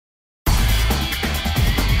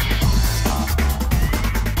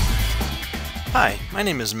Hi, my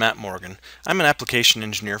name is Matt Morgan. I'm an application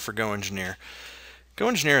engineer for GoEngineer.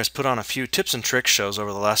 GoEngineer has put on a few tips and tricks shows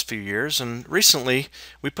over the last few years, and recently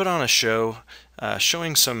we put on a show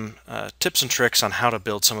showing some tips and tricks on how to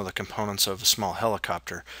build some of the components of a small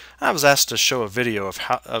helicopter. I was asked to show a video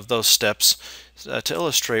of those steps to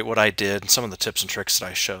illustrate what I did and some of the tips and tricks that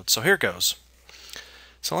I showed. So here goes.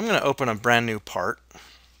 So I'm going to open a brand new part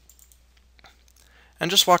and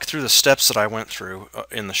just walk through the steps that I went through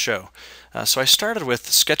in the show. So I started with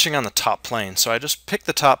sketching on the top plane. So I just picked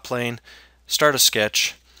the top plane, start a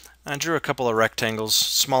sketch. I drew a couple of rectangles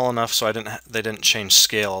small enough so they didn't change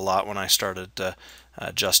scale a lot when I started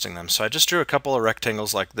adjusting them. So I just drew a couple of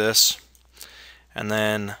rectangles like this, and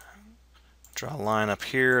then draw a line up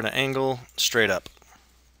here at an angle straight up.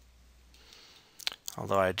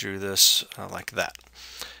 Although I drew this like that.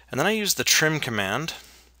 And then I used the trim command.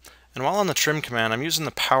 And while on the trim command, I'm using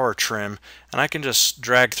the power trim, and I can just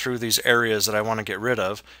drag through these areas that I want to get rid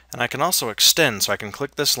of, and I can also extend, so I can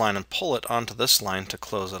click this line and pull it onto this line to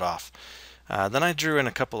close it off. Then I drew in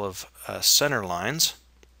a couple of center lines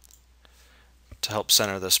to help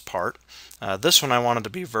center this part. This one I wanted to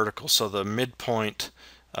be vertical, so the midpoint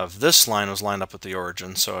of this line was lined up with the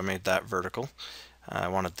origin, so I made that vertical. I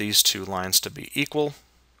wanted these two lines to be equal.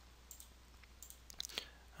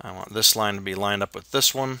 I want this line to be lined up with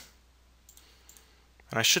this one.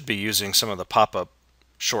 And I should be using some of the pop-up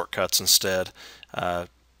shortcuts instead.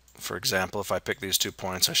 For example, if I pick these 2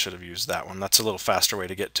 points, I should have used that one. That's a little faster way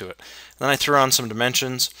to get to it. Then I threw on some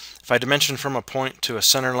dimensions. If I dimension from a point to a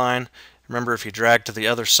center line, remember if you drag to the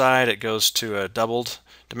other side, it goes to a doubled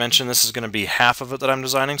dimension. This is going to be half of it that I'm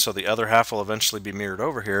designing, so the other half will eventually be mirrored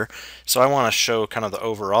over here. So I want to show kind of the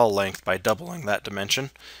overall length by doubling that dimension.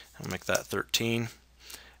 I'll make that 13.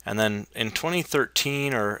 And then in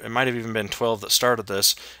 2013, or it might have even been 12 that started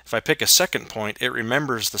this, if I pick a second point, it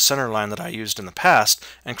remembers the center line that I used in the past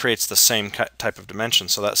and creates the same type of dimension.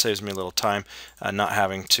 So that saves me a little time not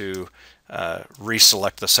having to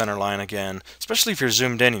reselect the center line again, especially if you're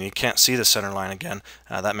zoomed in and you can't see the center line again.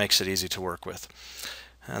 That makes it easy to work with.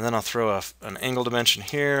 And then I'll throw an angle dimension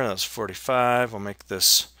here. That's 45. We'll make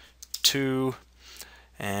this 2,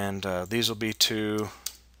 and these will be 2.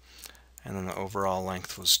 And then the overall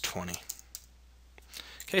length was 20.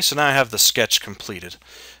 Okay, so now I have the sketch completed.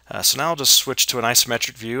 So now I'll just switch to an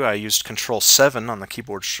isometric view. I used Control-7 on the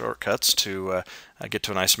keyboard shortcuts to get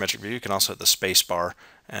to an isometric view. You can also hit the space bar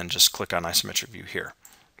and just click on isometric view here.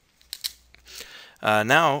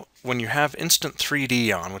 Now, when you have Instant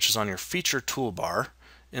 3D on, which is on your feature toolbar,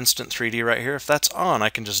 Instant 3D right here, if that's on, I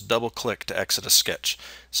can just double-click to exit a sketch.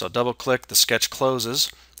 So double-click, the sketch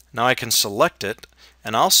closes. Now I can select it,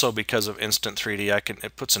 and also because of Instant 3D,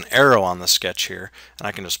 it puts an arrow on the sketch here, and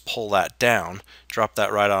I can just pull that down, drop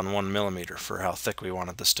that right on 1 millimeter for how thick we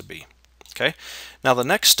wanted this to be. Okay. Now the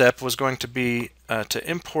next step was going to be to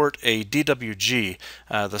import a DWG.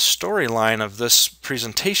 The storyline of this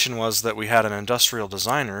presentation was that we had an industrial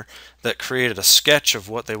designer that created a sketch of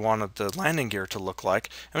what they wanted the landing gear to look like,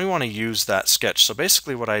 and we want to use that sketch. So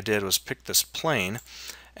basically what I did was pick this plane,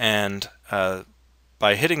 and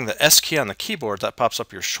by hitting the S key on the keyboard, that pops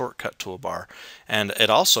up your shortcut toolbar. And it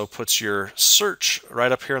also puts your search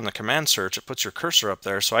right up here in the command search. It puts your cursor up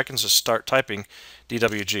there, so I can just start typing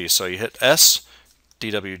DWG. So you hit S,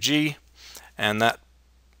 DWG, and that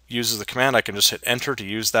uses the command. I can just hit enter to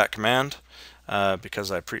use that command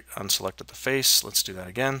because I unselected the face. Let's do that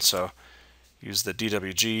again. So use the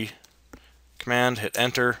DWG command, hit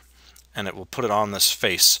enter, and it will put it on this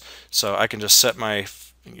face. So I can just set my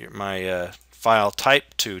file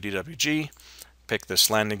type to DWG, pick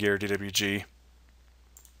this landing gear DWG,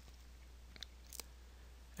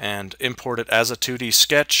 and import it as a 2D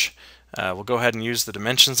sketch. We'll go ahead and use the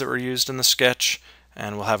dimensions that were used in the sketch,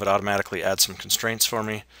 and we'll have it automatically add some constraints for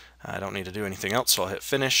me. I don't need to do anything else, so I'll hit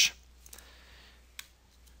finish.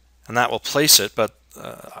 And that will place it, but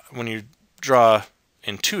when you draw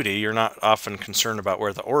in 2D, you're not often concerned about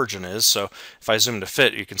where the origin is. So if I zoom to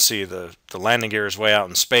fit, you can see the landing gear is way out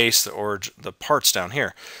in space, the part's down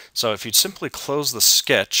here. So if you'd simply close the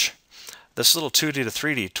sketch, this little 2D to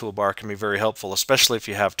 3D toolbar can be very helpful, especially if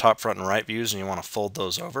you have top, front, and right views and you want to fold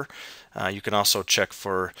those over. You can also check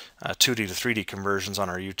for 2D to 3D conversions on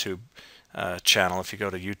our YouTube channel if you go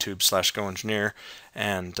to YouTube/GoEngineer,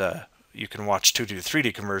 and you can watch 2D to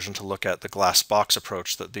 3D conversion to look at the glass box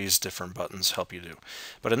approach that these different buttons help you do.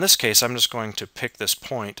 But in this case, I'm just going to pick this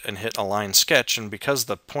point and hit Align Sketch, and because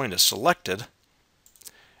the point is selected,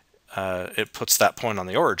 it puts that point on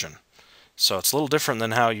the origin. So it's a little different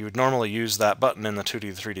than how you would normally use that button in the 2D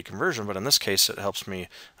to 3D conversion, but in this case it helps me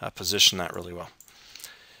position that really well.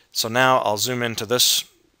 So now I'll zoom into this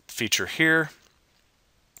feature here,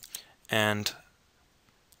 and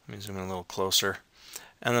let me zoom in a little closer,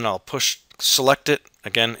 and then I'll select it,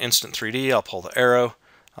 again, Instant 3D, I'll pull the arrow,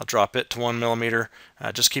 I'll drop it to 1 millimeter.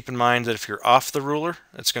 Just keep in mind that if you're off the ruler,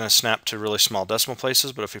 it's going to snap to really small decimal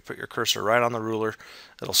places, but if you put your cursor right on the ruler,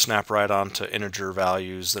 it'll snap right onto integer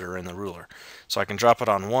values that are in the ruler. So I can drop it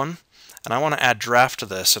on 1, and I want to add draft to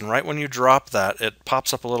this, and right when you drop that, it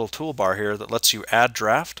pops up a little toolbar here that lets you add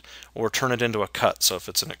draft or turn it into a cut. So if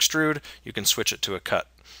it's an extrude, you can switch it to a cut.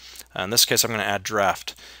 In this case, I'm going to add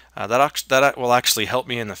draft. That will actually help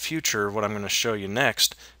me in the future, what I'm going to show you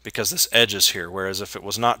next, because this edge is here, whereas if it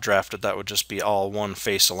was not drafted, that would just be all one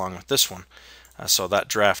face along with this one. So that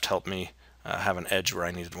draft helped me have an edge where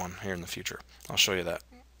I needed one here in the future. I'll show you that.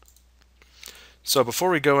 So before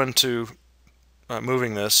we go into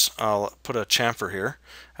moving this, I'll put a chamfer here.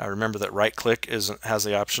 Remember that right-click has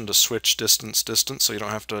the option to switch distance, so you don't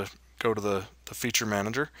have to go to the feature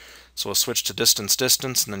manager. So we'll switch to distance,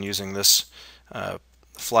 and then using this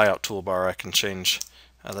flyout toolbar, I can change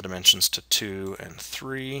the dimensions to 2 and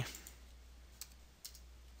 3.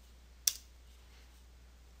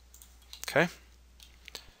 Okay.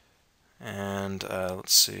 And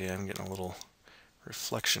let's see, I'm getting a little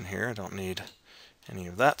reflection here. I don't need any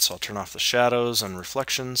of that, so I'll turn off the shadows and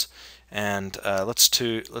reflections. And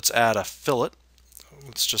let's add a fillet.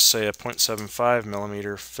 Let's just say a 0.75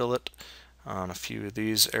 millimeter fillet on a few of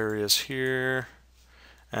these areas here.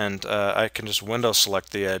 And I can just window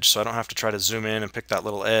select the edge, so I don't have to try to zoom in and pick that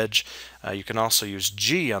little edge. You can also use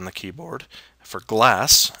G on the keyboard for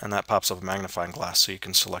glass, and that pops up a magnifying glass, so you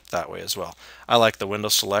can select that way as well. I like the window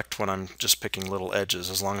select when I'm just picking little edges,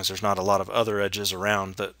 as long as there's not a lot of other edges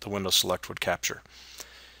around that the window select would capture.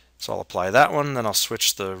 So I'll apply that one, then I'll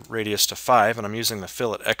switch the radius to 5, and I'm using the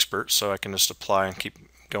Fillet Expert, so I can just apply and keep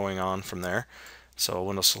going on from there. So I'll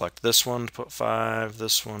window select this one to put 5,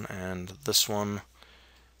 this one, and this one.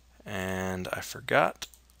 And I forgot,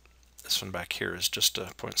 this one back here is just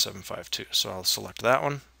a 0.752, so I'll select that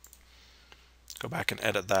one, go back and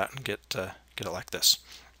edit that and get it like this.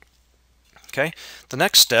 Okay, the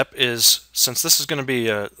next step is, since this is going to be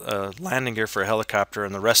a landing gear for a helicopter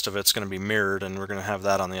and the rest of it's going to be mirrored and we're going to have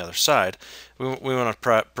that on the other side, we want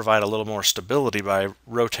to provide a little more stability by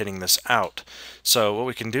rotating this out. So what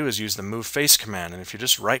we can do is use the Move Face command, and if you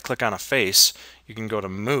just right click on a face, you can go to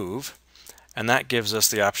Move, and that gives us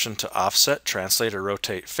the option to offset, translate, or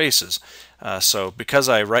rotate faces. So because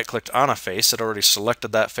I right-clicked on a face, it already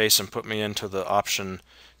selected that face and put me into the option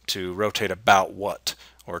to rotate about what,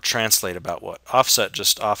 or translate about what. Offset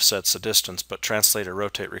just offsets the distance, but translate or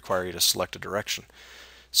rotate require you to select a direction.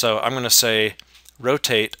 So I'm going to say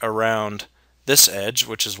rotate around this edge,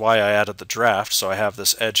 which is why I added the draft, so I have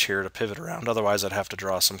this edge here to pivot around. Otherwise I'd have to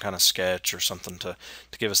draw some kind of sketch or something to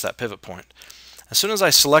give us that pivot point. As soon as I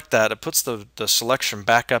select that, it puts the selection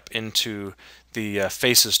back up into the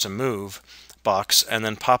Faces to Move box, and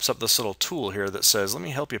then pops up this little tool here that says, let me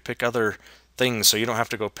help you pick other things so you don't have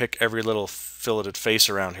to go pick every little filleted face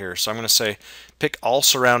around here. So I'm going to say pick all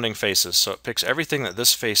surrounding faces. So it picks everything that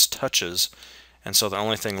this face touches, and so the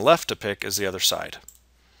only thing left to pick is the other side.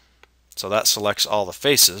 So that selects all the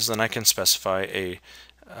faces. Then I can specify a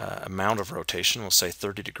amount of rotation. We'll say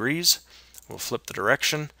 30 degrees. We'll flip the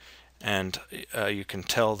direction. And you can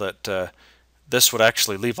tell that this would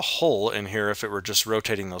actually leave a hole in here if it were just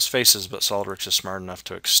rotating those faces, but SOLIDWORKS is smart enough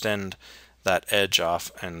to extend that edge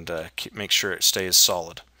off and make sure it stays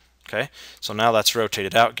solid. Okay, so now that's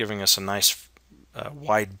rotated out, giving us a nice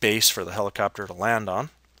wide base for the helicopter to land on.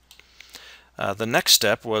 The next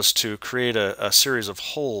step was to create a series of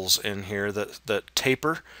holes in here that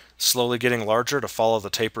taper, slowly getting larger to follow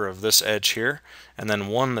the taper of this edge here, and then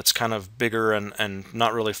one that's kind of bigger and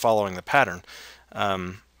not really following the pattern.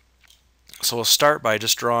 So we'll start by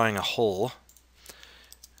just drawing a hole.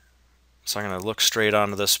 So I'm going to look straight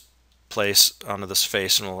onto this place, onto this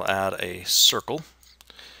face, and we'll add a circle.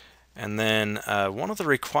 And then one of the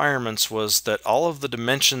requirements was that all of the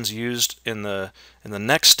dimensions used in the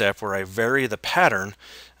next step, where I vary the pattern,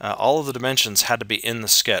 all of the dimensions had to be in the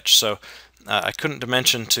sketch. So I couldn't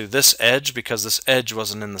dimension to this edge because this edge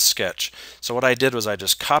wasn't in the sketch. So what I did was I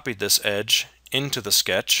just copied this edge into the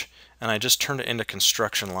sketch, and I just turned it into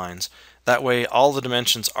construction lines. That way all the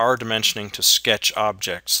dimensions are dimensioning to sketch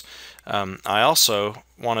objects. I also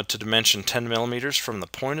wanted to dimension 10 millimeters from the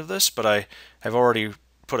point of this, but I have already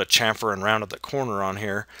put a chamfer and rounded the corner on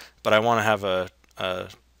here, but I want to have a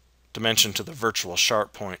dimension to the virtual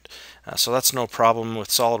sharp point. So that's no problem with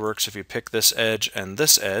SOLIDWORKS. If you pick this edge and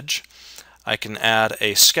this edge, I can add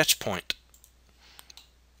a sketch point.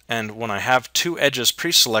 And when I have two edges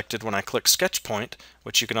pre-selected, when I click sketch point,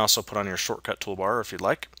 which you can also put on your shortcut toolbar if you'd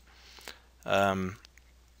like,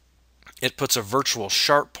 it puts a virtual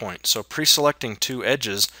sharp point. So pre-selecting two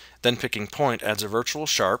edges, then picking point adds a virtual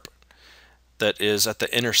sharp that is at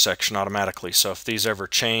the intersection automatically. So if these ever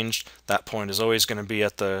changed, that point is always going to be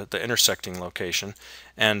at the intersecting location.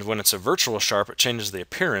 And when it's a virtual sharp, it changes the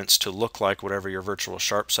appearance to look like whatever your virtual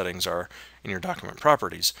sharp settings are in your document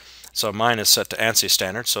properties. So mine is set to ANSI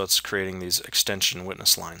standard, so it's creating these extension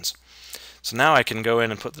witness lines. So now I can go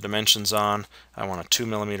in and put the dimensions on. I want a 2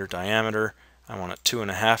 millimeter diameter. I want it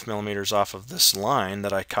 2.5 millimeters off of this line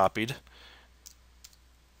that I copied.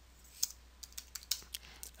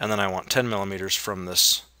 And then I want 10 millimeters from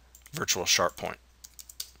this virtual sharp point.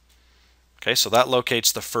 Okay, so that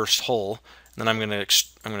locates the first hole. And then I'm going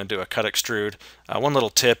to do a cut extrude. One little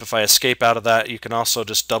tip: if I escape out of that, you can also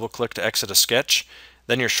just double click to exit a sketch.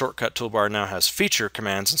 Then your shortcut toolbar now has feature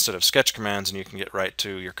commands instead of sketch commands, and you can get right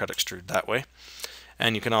to your cut extrude that way.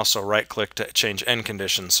 And you can also right click to change end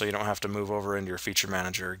conditions, so you don't have to move over into your feature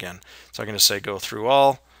manager again. So I'm going to say go through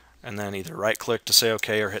all, and then either right click to say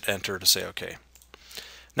OK or hit enter to say OK.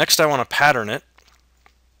 Next, I want to pattern it.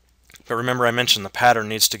 But remember, I mentioned the pattern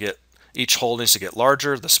needs to get, each hole needs to get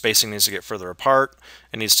larger, the spacing needs to get further apart,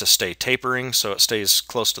 it needs to stay tapering so it stays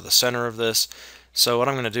close to the center of this. So what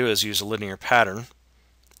I'm going to do is use a linear pattern.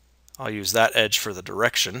 I'll use that edge for the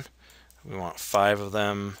direction. We want 5 of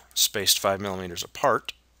them spaced 5 millimeters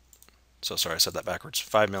apart. So sorry, I said that backwards.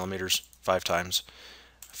 5 millimeters, 5 times.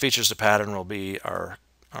 Features to pattern will be our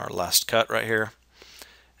last cut right here.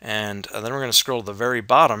 And then we're going to scroll to the very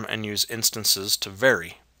bottom and use instances to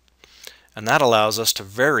vary. And that allows us to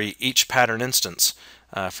vary each pattern instance.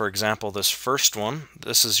 For example, this first one,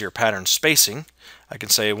 this is your pattern spacing. I can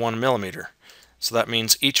say 1 millimeter. So that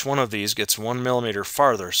means each one of these gets 1 millimeter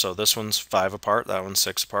farther. So this one's 5 apart, that one's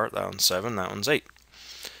 6 apart, that one's 7, that one's 8.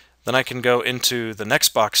 Then I can go into the next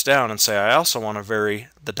box down and say I also want to vary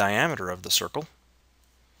the diameter of the circle.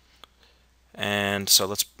 And so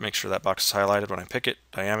let's make sure that box is highlighted when I pick it.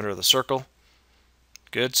 Diameter of the circle.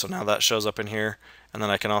 Good, so now that shows up in here. And then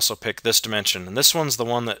I can also pick this dimension. And this one's the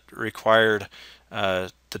one that required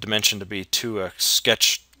the dimension to be to a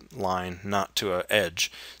sketch line, not to an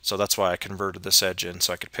edge. So that's why I converted this edge in,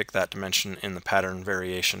 so I could pick that dimension in the pattern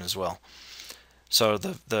variation as well. So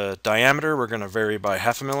the diameter we're going to vary by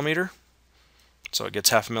 0.5 millimeter. So it gets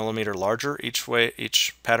 0.5 millimeter larger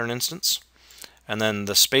each pattern instance. And then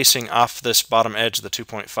the spacing off this bottom edge, the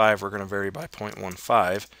 2.5, we're going to vary by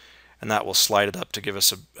 0.15, and that will slide it up to give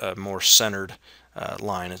us a more centered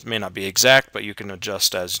line. It may not be exact, but you can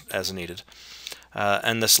adjust as needed.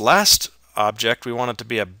 And this last object, we want it to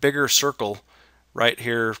be a bigger circle right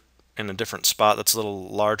here in a different spot that's a little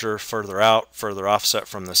larger, further out, further offset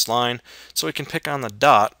from this line. So we can pick on the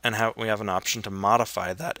dot, and we have an option to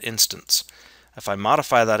modify that instance. If I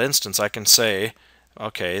modify that instance, I can say,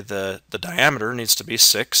 okay, the diameter needs to be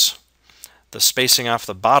 6, the spacing off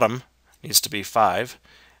the bottom needs to be 5,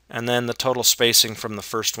 and then the total spacing from the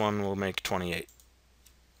first one will make 28.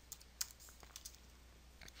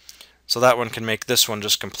 So that one can make this one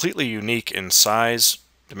just completely unique in size,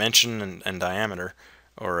 dimension, and diameter,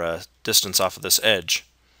 or distance off of this edge.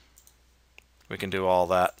 We can do all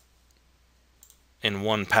that in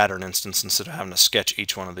one pattern instance instead of having to sketch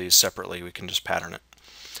each one of these separately. We can just pattern it.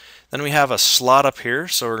 Then we have a slot up here,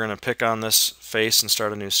 so we're going to pick on this face and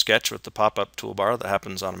start a new sketch with the pop-up toolbar that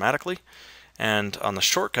happens automatically. And on the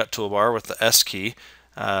shortcut toolbar with the S key,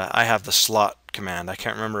 I have the slot command. I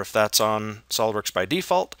can't remember if that's on SOLIDWORKS by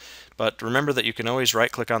default, but remember that you can always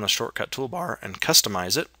right-click on the shortcut toolbar and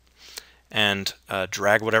customize it and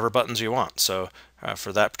drag whatever buttons you want. So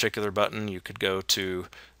for that particular button, you could go to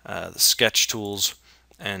the sketch tools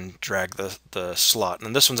and drag the slot.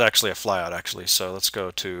 And this one's actually a flyout, actually. So let's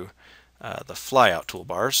go to the flyout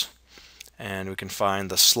toolbars, and we can find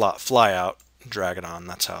the slot flyout, drag it on.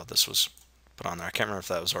 That's how this was put on there. I can't remember if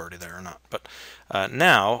that was already there or not. But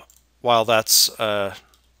now, while that's on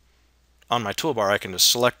my toolbar, I can just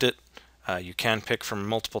select it. You can pick from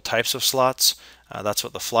multiple types of slots. That's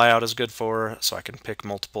what the flyout is good for, so I can pick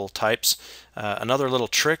multiple types. Another little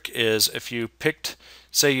trick is if you picked,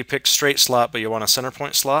 say you picked straight slot but you want a center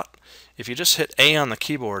point slot, if you just hit A on the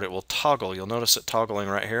keyboard, it will toggle. You'll notice it toggling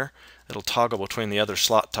right here. It'll toggle between the other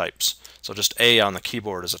slot types. So just A on the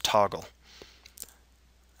keyboard is a toggle.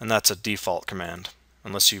 And that's a default command.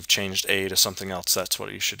 Unless you've changed A to something else, that's what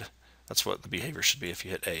the behavior should be if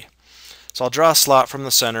you hit A. So I'll draw a slot from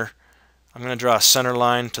the center. I'm going to draw a center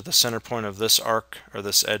line to the center point of this arc, or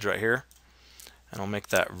this edge right here, and I'll make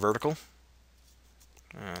that vertical.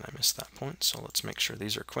 And I missed that point, so let's make sure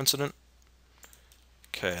these are coincident.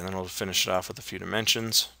 Okay, and then we'll finish it off with a few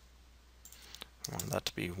dimensions. I want that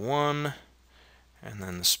to be 1, and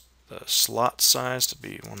then the slot size to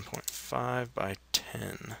be 1.5 by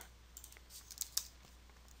 10.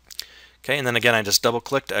 Okay, and then again I just double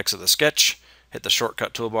click to exit the sketch, hit the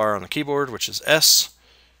shortcut toolbar on the keyboard, which is S,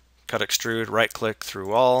 cut extrude, right click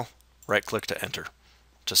through all, right click to enter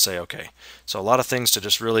to say OK. So a lot of things to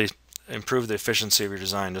just really improve the efficiency of your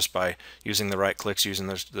design just by using the right clicks, using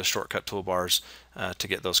the shortcut toolbars to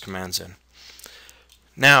get those commands in.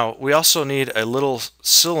 Now we also need a little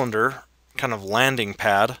cylinder kind of landing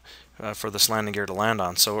pad for this landing gear to land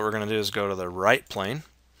on. So what we're going to do is go to the right plane.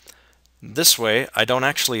 This way I don't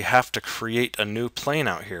actually have to create a new plane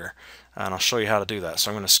out here, and I'll show you how to do that. So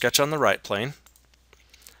I'm going to sketch on the right plane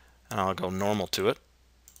and I'll go normal to it.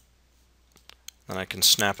 Then I can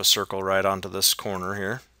snap a circle right onto this corner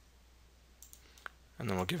here, and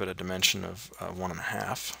then we'll give it a dimension of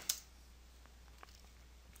 1.5.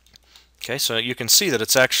 Okay, so you can see that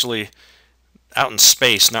it's actually out in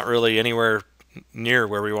space, not really anywhere near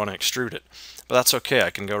where we want to extrude it. But that's okay. I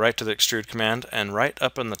can go right to the extrude command, and right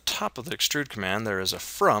up in the top of the extrude command there is a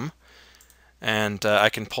from, and I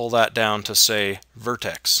can pull that down to say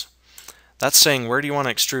vertex. That's saying where do you want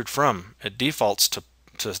to extrude from. It defaults to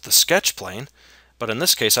the sketch plane, but in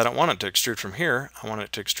this case I don't want it to extrude from here, I want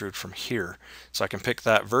it to extrude from here. So I can pick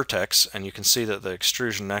that vertex, and you can see that the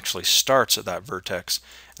extrusion actually starts at that vertex,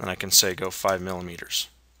 and I can say go 5 millimeters.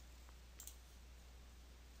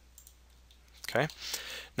 Okay.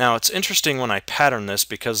 Now it's interesting when I pattern this,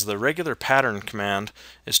 because the regular pattern command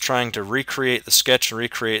is trying to recreate the sketch and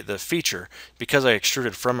recreate the feature. Because I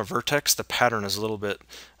extruded from a vertex, the pattern is a little bit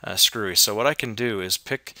screwy. So what I can do is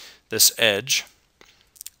pick this edge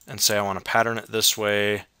and say I want to pattern it this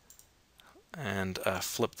way, and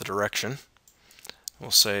flip the direction.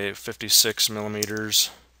 We'll say 56 millimeters,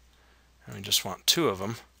 and we just want 2 of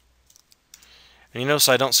them. And you notice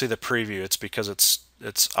I don't see the preview. It's because it's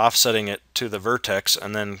offsetting it to the vertex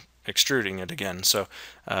and then extruding it again. So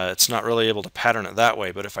it's not really able to pattern it that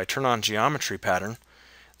way. But if I turn on geometry pattern,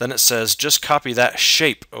 then it says just copy that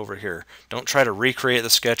shape over here. Don't try to recreate the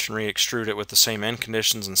sketch and re-extrude it with the same end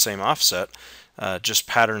conditions and same offset. Just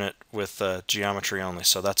pattern it with geometry only.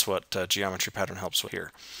 So that's what geometry pattern helps with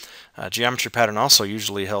here. Geometry pattern also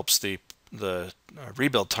usually helps the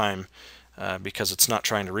rebuild time, because it's not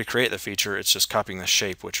trying to recreate the feature, it's just copying the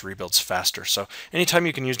shape, which rebuilds faster. So anytime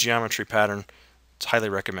you can use geometry pattern, it's highly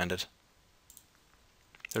recommended.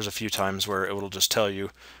 There's a few times where it will just tell you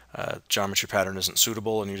geometry pattern isn't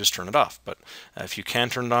suitable and you just turn it off. But if you can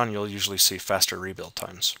turn it on, you'll usually see faster rebuild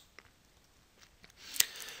times.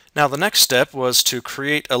 Now the next step was to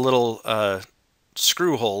create a little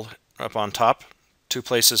screw hole up on top. 2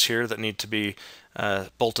 places here that need to be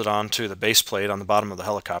bolted onto the base plate on the bottom of the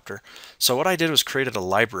helicopter. So what I did was created a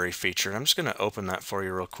library feature, and I'm just going to open that for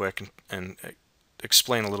you real quick and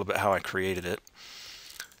explain a little bit how I created it.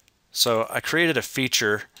 So I created a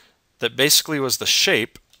feature that basically was the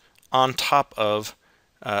shape on top of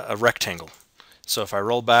a rectangle. So if I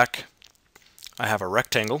roll back, I have a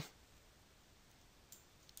rectangle,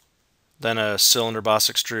 then a cylinder boss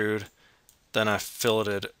extrude, then a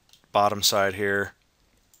filleted bottom side here,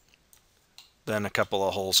 then a couple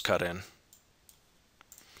of holes cut in.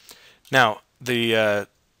 Now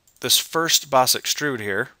this first boss extrude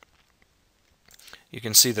here, you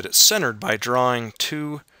can see that it's centered by drawing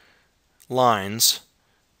 2 lines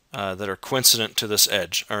that are coincident to this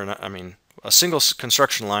edge, or not, I mean a single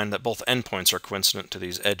construction line that both endpoints are coincident to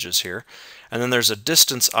these edges here, and then there's a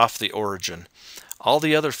distance off the origin. All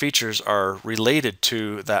the other features are related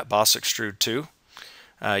to that boss extrude too.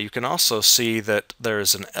 You can also see that there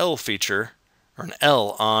is an L feature, or an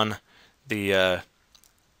L on the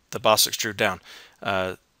boss extrude down,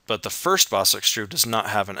 but the first boss extrude does not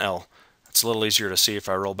have an L. It's a little easier to see if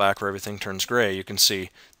I roll back where everything turns gray. You can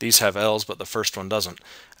see these have L's, but the first one doesn't.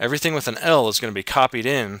 Everything with an L is going to be copied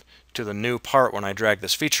in to the new part when I drag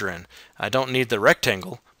this feature in. I don't need the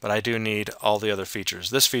rectangle, but I do need all the other features.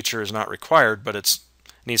 This feature is not required, but it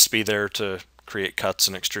needs to be there to create cuts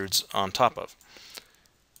and extrudes on top of.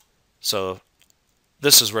 So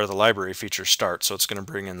this is where the library feature starts. So it's going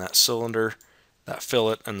to bring in that cylinder, that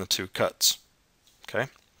fillet, and the 2 cuts. Okay,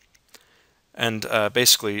 and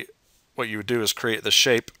basically what you would do is create the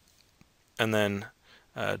shape and then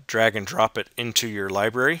drag and drop it into your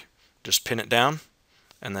library. Just pin it down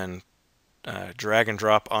and then drag and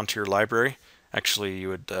drop onto your library. Actually, you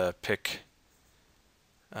would pick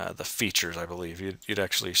the features, I believe. You'd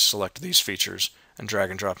actually select these features and drag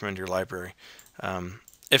and drop them into your library.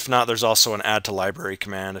 If not, there's also an add to library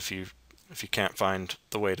command if you can't find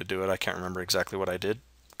the way to do it. I can't remember exactly what I did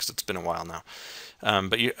because it's been a while now.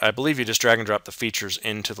 But I believe you just drag and drop the features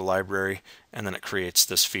into the library, and then it creates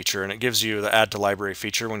this feature, and it gives you the add to library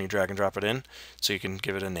feature when you drag and drop it in, so you can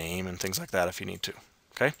give it a name and things like that if you need to.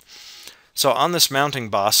 Okay. So on this mounting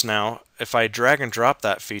boss now, if I drag and drop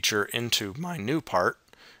that feature into my new part,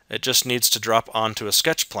 it just needs to drop onto a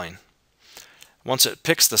sketch plane. Once it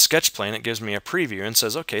picks the sketch plane, it gives me a preview and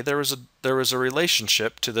says, okay, there was a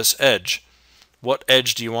relationship to this edge. What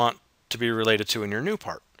edge do you want to be related to in your new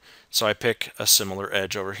part? So I pick a similar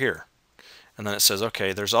edge over here. And then it says,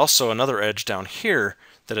 okay, there's also another edge down here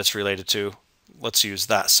that it's related to. Let's use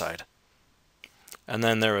that side. And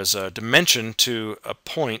then there was a dimension to a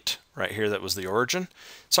point right here that was the origin.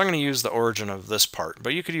 So I'm going to use the origin of this part,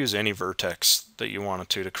 but you could use any vertex that you wanted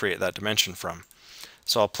to create that dimension from.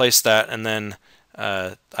 So I'll place that, and then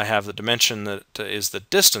I have the dimension that is the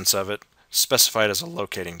distance of it specified as a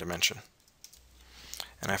locating dimension.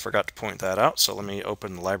 And I forgot to point that out, so let me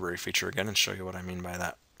open the library feature again and show you what I mean by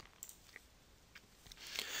that.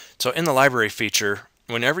 So in the library feature,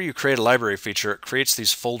 whenever you create a library feature, it creates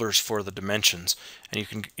these folders for the dimensions, and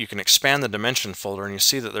you can expand the dimension folder, and you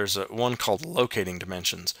see that there's one called locating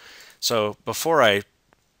dimensions. So before I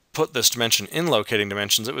put this dimension in locating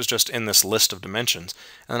dimensions, it was just in this list of dimensions,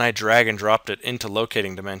 and then I drag and dropped it into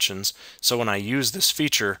locating dimensions, so when I use this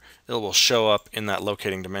feature, it will show up in that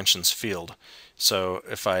locating dimensions field. So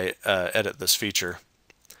if I edit this feature,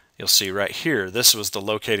 you'll see right here, this was the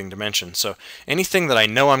locating dimension. So anything that I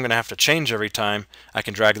know I'm going to have to change every time, I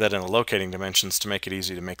can drag that into locating dimensions to make it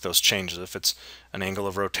easy to make those changes. If it's an angle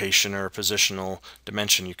of rotation or a positional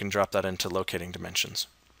dimension, you can drop that into locating dimensions.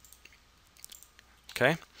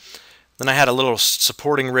 Okay. Then I had a little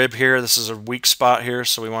supporting rib here. This is a weak spot here,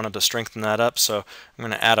 so we wanted to strengthen that up. So I'm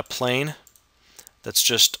going to add a plane that's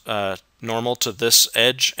just normal to this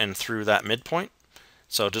edge and through that midpoint.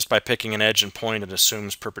 So just by picking an edge and point, it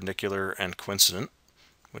assumes perpendicular and coincident,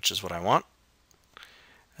 which is what I want.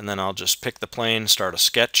 And then I'll just pick the plane, start a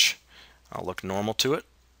sketch. I'll look normal to it.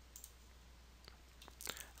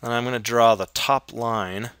 And I'm going to draw the top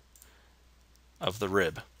line of the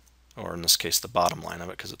rib, or in this case the bottom line of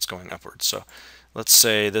it because it's going upwards. So let's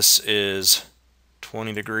say this is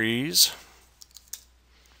 20 degrees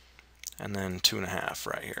and then 2.5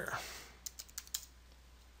 right here.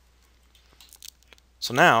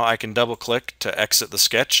 So now I can double click to exit the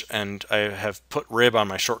sketch, and I have put rib on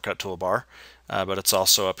my shortcut toolbar, but it's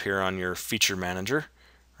also up here on your feature manager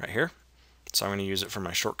right here. So I'm going to use it for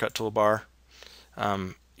my shortcut toolbar.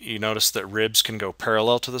 You notice that ribs can go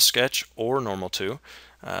parallel to the sketch or normal to.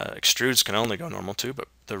 Extrudes can only go normal to, but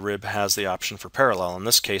the rib has the option for parallel. In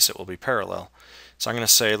this case it will be parallel. So I'm going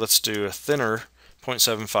to say let's do a thinner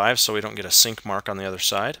 0.75 so we don't get a sink mark on the other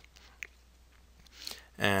side.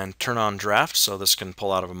 And turn on draft so this can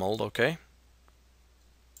pull out of a mold, okay.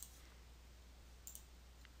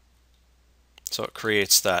 So it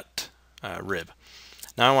creates that rib.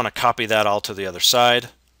 Now I want to copy that all to the other side.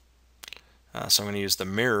 So I'm going to use the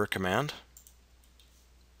mirror command.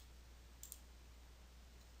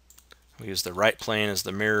 We use the right plane as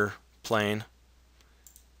the mirror plane,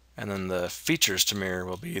 and then the features to mirror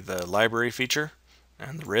will be the library feature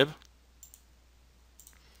and the rib.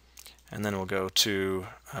 And then we'll go to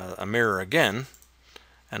a mirror again,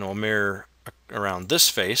 and we'll mirror around this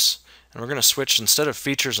face, and we're going to switch, instead of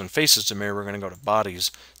features and faces to mirror, we're going to go to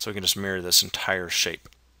bodies, so we can just mirror this entire shape.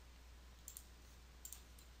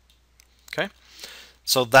 Okay,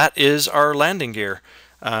 so that is our landing gear.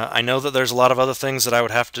 I know that there's a lot of other things that I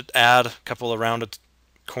would have to add, a couple of rounded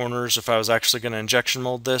corners if I was actually going to injection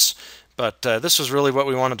mold this, but this was really what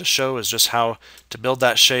we wanted to show, is just how to build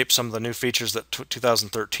that shape, some of the new features that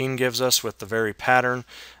 2013 gives us with the very pattern,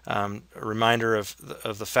 a reminder of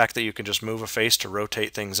the fact that you can just move a face to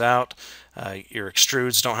rotate things out. Your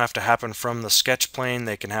extrudes don't have to happen from the sketch plane,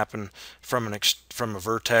 they can happen from a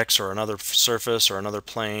vertex or another surface or another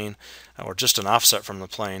plane, or just an offset from the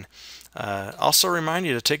plane. Also remind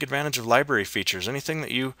you to take advantage of library features. Anything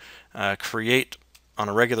that you create on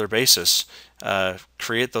a regular basis,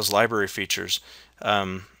 create those library features.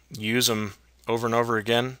 Use them over and over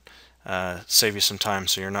again. Save you some time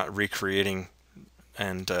so you're not recreating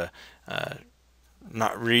and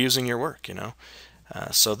not reusing your work, you know.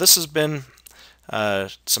 So this has been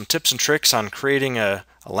some tips and tricks on creating a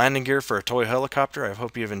landing gear for a toy helicopter. I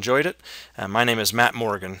hope you've enjoyed it. My name is Matt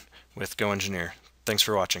Morgan with GoEngineer. Thanks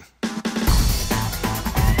for watching.